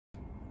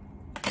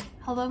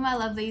Hello my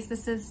lovelies,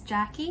 this is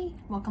Jacqui.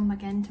 Welcome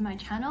again to my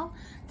channel.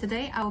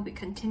 Today I will be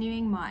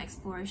continuing my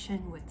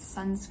exploration with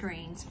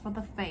sunscreens for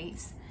the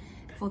face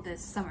for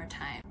this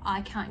summertime.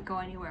 I can't go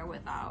anywhere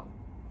without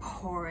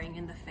pouring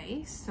in the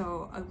face,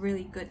 so a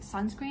really good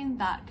sunscreen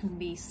that can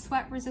be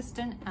sweat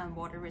resistant and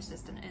water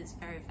resistant is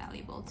very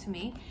valuable to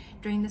me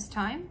during this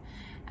time.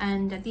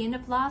 And at the end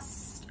of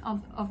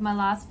my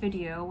last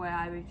video where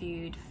I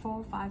reviewed 4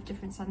 or 5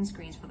 different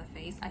sunscreens for the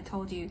face, I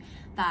told you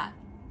that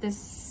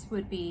this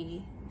would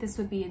be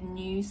a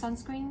new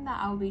sunscreen that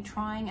I'll be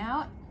trying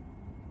out.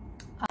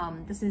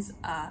 This is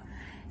a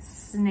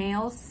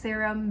Snail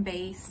serum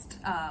based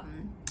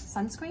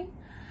sunscreen.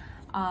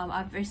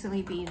 I've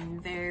recently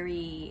been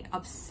very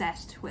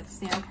obsessed with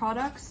Snail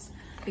products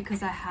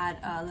because I had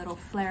a little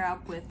flare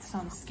up with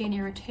some skin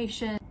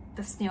irritation.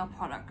 The Snail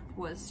product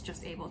was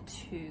just able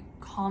to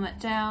calm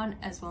it down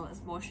as well as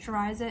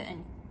moisturize it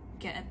and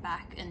get it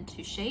back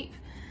into shape.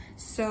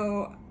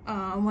 So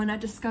when I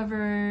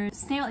discovered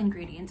Snail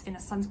ingredients in a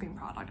sunscreen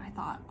product, I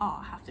thought, oh,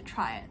 I have to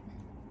try it.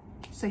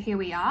 So here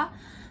we are.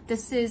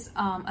 This is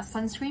a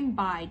sunscreen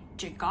by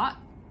Jigott,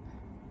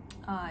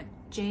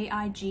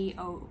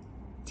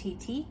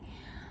 Jigott,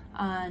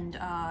 and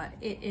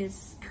it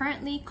is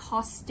currently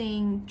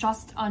costing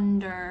just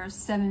under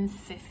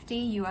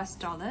 $750 US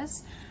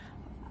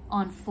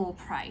on full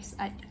price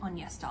on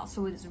YesStyle.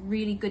 So it is a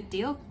really good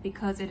deal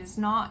because it is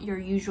not your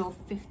usual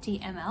 50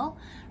 ml,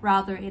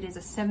 rather it is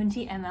a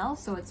 70 ml,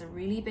 so it's a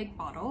really big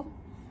bottle.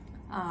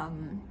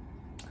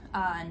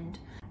 And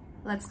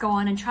let's go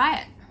on and try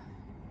it.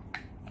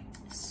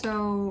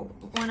 So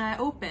when I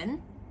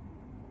open,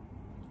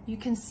 you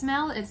can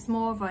smell it's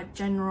more of a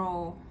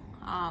general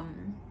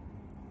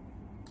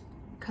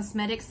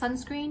cosmetic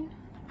sunscreen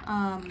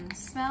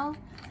smell.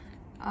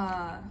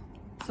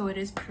 So it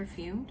is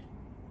perfumed,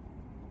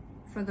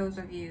 for those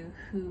of you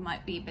who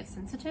might be a bit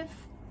sensitive.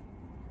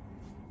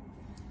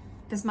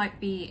 This might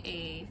be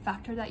a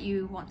factor that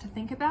you want to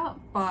think about,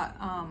 but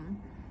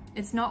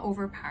it's not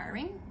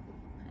overpowering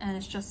and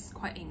it's just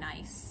quite a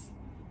nice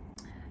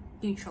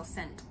neutral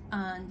scent.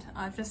 And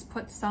I've just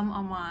put some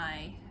on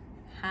my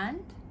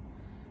hand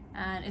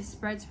and it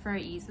spreads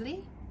very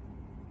easily,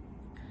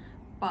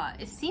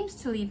 but it seems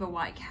to leave a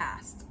white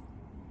cast.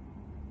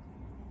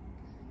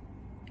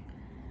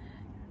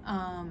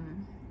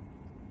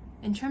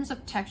 In terms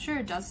of texture,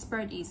 it does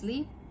spread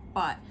easily,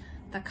 but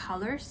the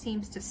color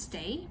seems to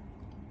stay.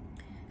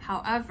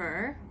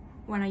 However,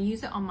 when I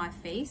use it on my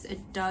face,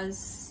 it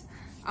does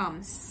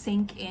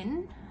sink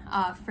in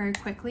very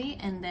quickly,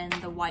 and then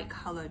the white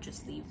color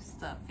just leaves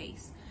the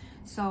face.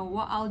 So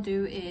what I'll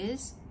do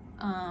is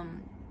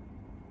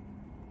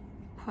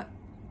put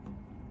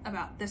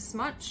about this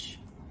much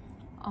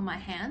on my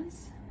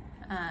hands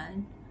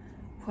and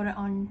put it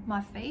on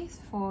my face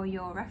for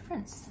your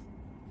reference.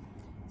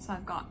 So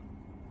I've got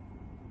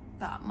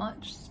that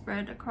much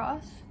spread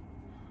across,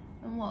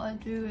 and what I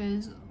do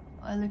is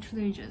I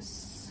literally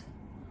just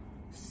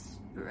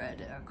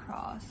spread it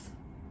across,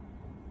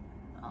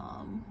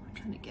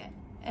 trying to get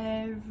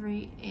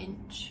every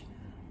inch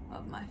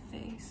of my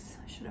face.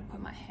 I should have put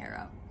my hair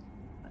up,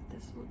 but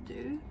this will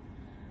do.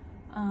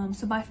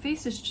 So my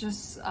face is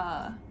just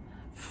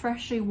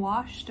freshly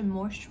washed and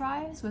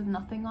moisturized with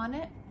nothing on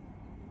it,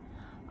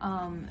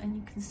 and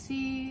you can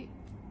see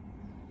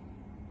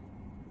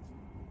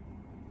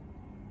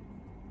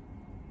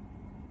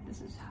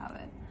this is how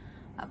it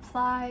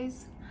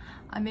applies.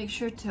 I make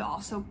sure to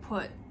also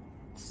put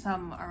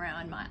some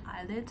around my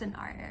eyelids and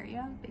eye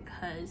area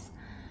because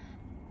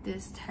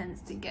this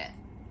tends to get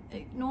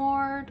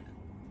ignored,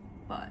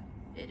 but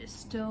it is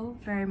still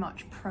very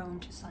much prone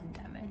to sun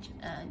damage,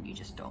 and you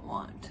just don't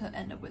want to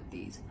end up with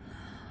these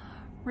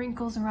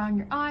wrinkles around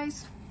your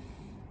eyes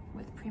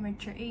with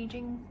premature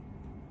aging.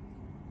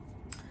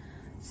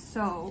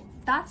 So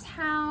that's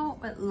how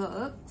it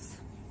looks.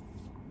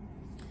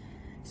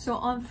 So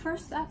on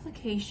first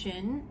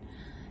application,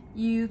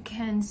 you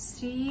can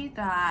see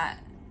that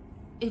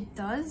it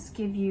does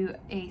give you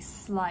a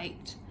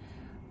slight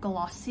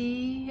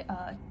glossy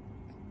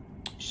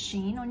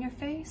sheen on your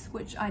face,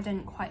 which I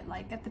didn't quite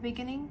like at the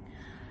beginning.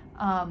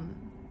 And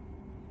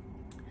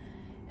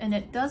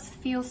it does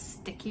feel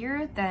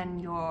stickier than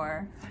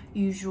your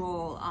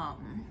usual,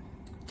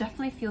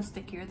 definitely feels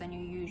stickier than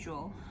your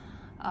usual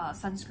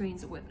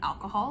sunscreens with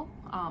alcohol.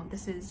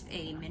 This is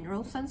a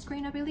mineral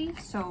sunscreen, I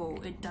believe, so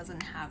it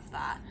doesn't have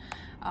that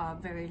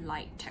very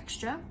light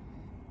texture,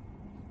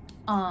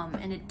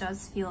 and it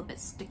does feel a bit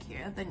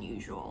stickier than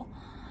usual.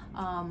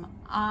 When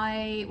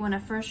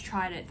I first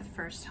tried it the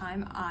first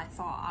time, I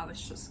thought I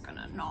was just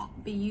gonna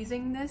not be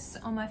using this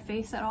on my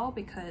face at all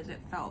because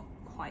it felt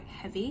quite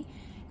heavy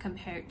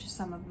compared to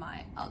some of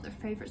my other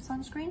favorite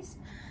sunscreens,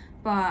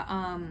 but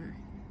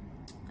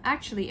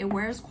actually it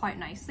wears quite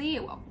nicely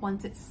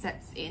once it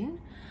sets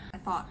in. I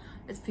thought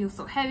it feels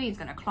so heavy, it's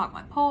gonna clog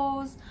my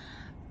pores,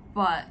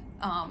 but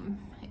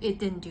it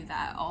didn't do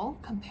that at all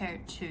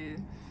compared to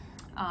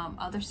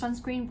other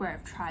sunscreen where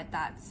I've tried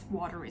that's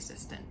water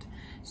resistant.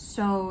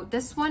 So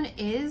this one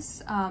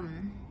is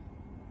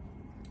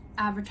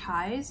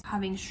advertise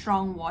having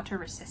strong water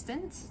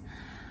resistance.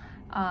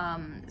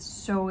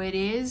 So it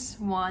is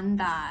one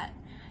that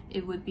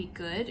it would be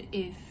good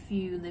if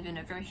you live in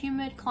a very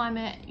humid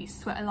climate, you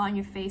sweat a lot on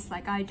your face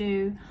like I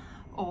do,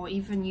 or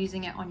even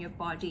using it on your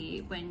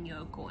body when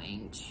you're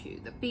going to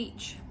the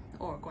beach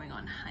or going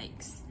on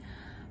hikes.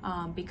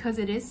 Because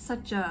it is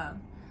such a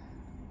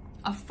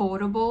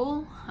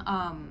affordable,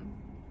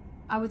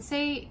 I would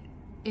say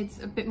it's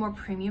a bit more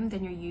premium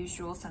than your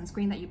usual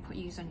sunscreen that you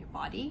use on your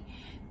body,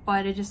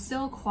 but it is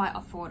still quite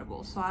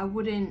affordable, so I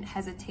wouldn't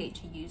hesitate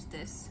to use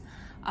this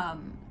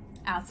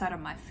outside of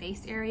my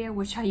face area,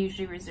 which I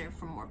usually reserve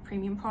for more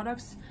premium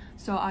products.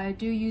 So I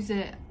do use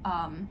it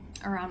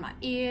around my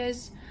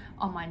ears,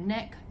 on my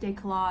neck,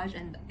 décollage,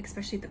 and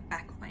especially the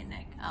back of my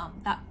neck.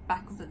 That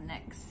back of the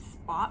neck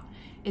spot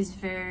is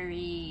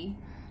very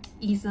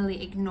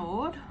easily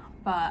ignored,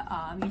 but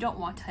you don't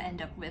want to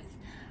end up with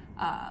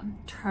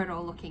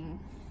turtle looking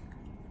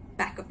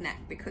back of neck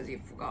because you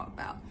forgot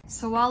about.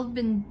 So while I've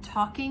been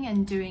talking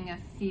and doing a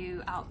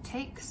few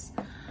outtakes,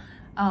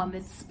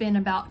 it's been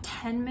about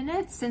 10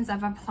 minutes since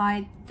I've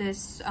applied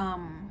this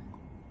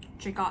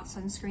Jigott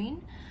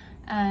sunscreen,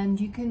 and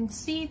you can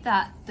see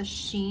that the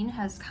sheen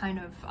has kind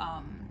of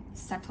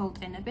settled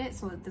in a bit,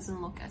 so it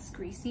doesn't look as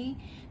greasy,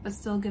 but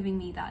still giving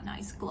me that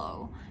nice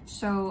glow.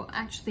 So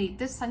actually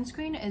this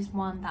sunscreen is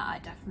one that I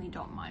definitely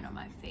don't mind on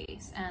my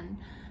face, and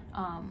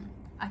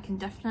I can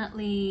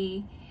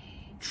definitely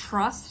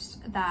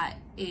trust that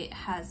it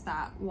has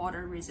that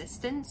water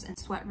resistance and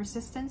sweat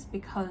resistance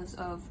because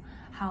of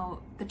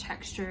how the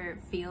texture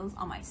feels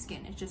on my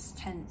skin. It just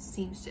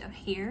seems to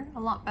adhere a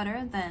lot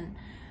better than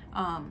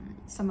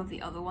some of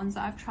the other ones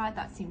that I've tried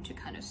that seem to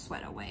kind of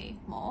sweat away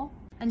more.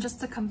 And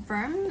just to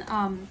confirm,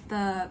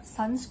 the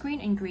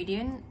sunscreen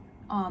ingredient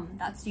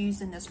that's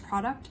used in this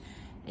product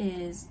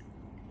is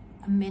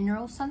a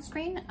mineral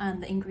sunscreen,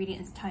 and the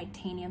ingredient is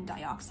titanium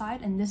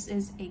dioxide, and this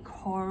is a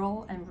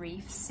coral and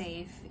reef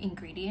safe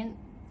ingredient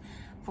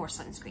for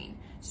sunscreen.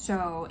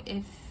 So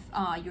if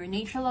you're a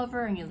nature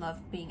lover and you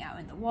love being out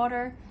in the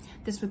water,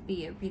 this would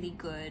be a really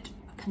good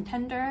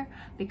contender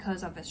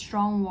because of a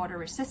strong water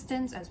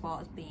resistance as well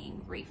as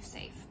being reef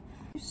safe.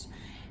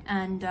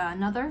 And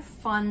another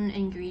fun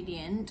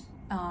ingredient,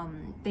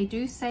 they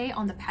do say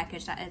on the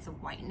package that it's a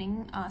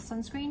whitening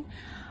sunscreen,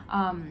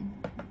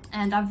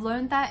 and I've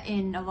learned that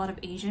in a lot of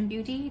Asian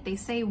beauty they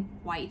say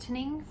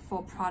whitening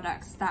for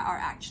products that are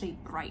actually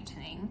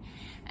brightening,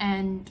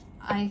 and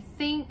I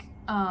think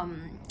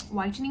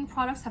whitening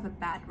products have a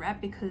bad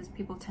rep because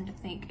people tend to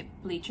think it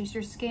bleaches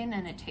your skin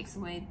and it takes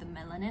away the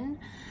melanin,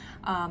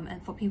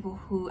 and for people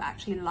who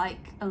actually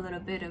like a little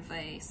bit of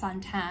a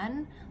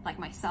suntan like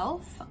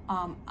myself,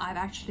 I've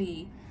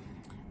actually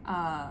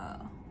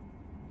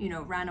you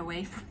know, ran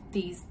away from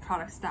these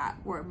products that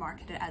were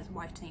marketed as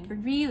whitening,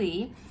 but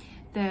really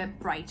they're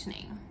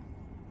brightening.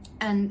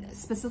 And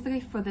specifically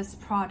for this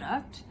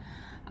product,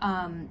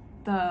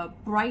 the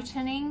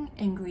brightening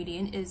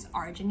ingredient is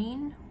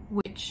arginine,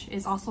 which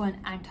is also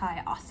an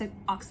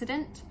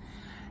antioxidant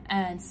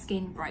and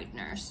skin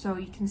brightener. So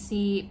you can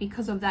see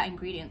because of that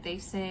ingredient, they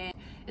say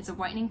it's a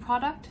whitening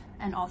product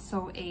and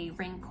also a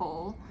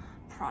wrinkle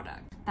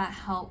product that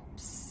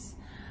helps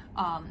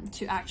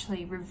to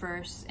actually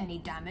reverse any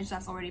damage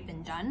that's already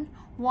been done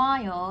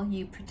while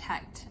you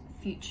protect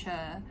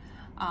future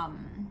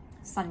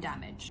sun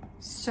damage.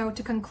 So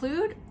to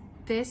conclude,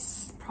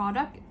 this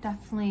product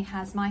definitely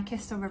has my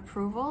kiss of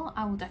approval.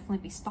 I will definitely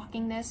be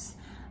stocking this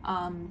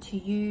to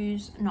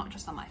use not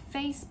just on my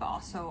face but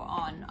also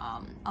on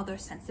other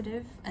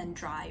sensitive and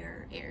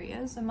drier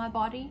areas in my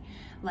body,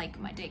 like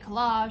my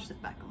décollage, the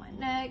back of my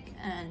neck,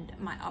 and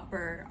my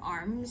upper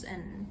arms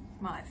and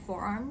my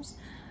forearms,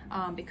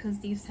 because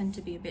these tend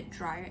to be a bit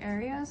drier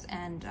areas,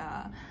 and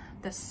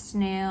the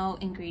Snail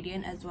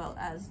ingredient as well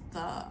as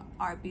the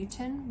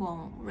arbutin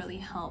will really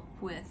help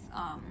with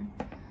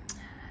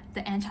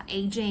the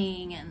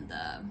anti-aging and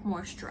the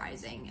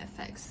moisturizing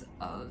effects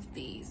of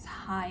these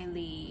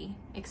highly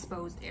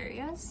exposed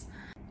areas.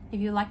 If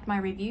you liked my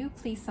review,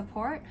 please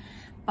support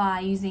by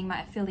using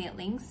my affiliate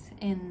links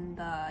in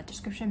the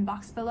description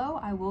box below.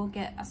 I will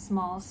get a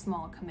small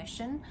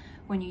commission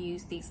when you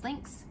use these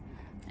links.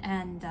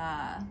 And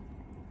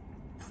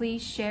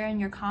please share in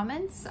your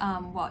comments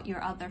what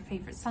your other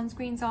favorite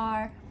sunscreens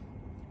are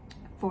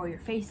for your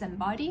face and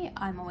body.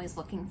 I'm always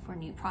looking for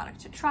new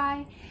products to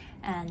try,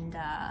 and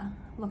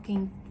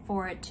looking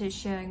forward to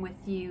sharing with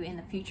you in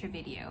a future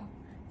video.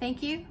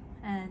 Thank you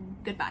and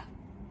goodbye.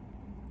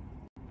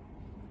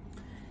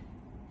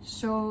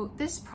 So this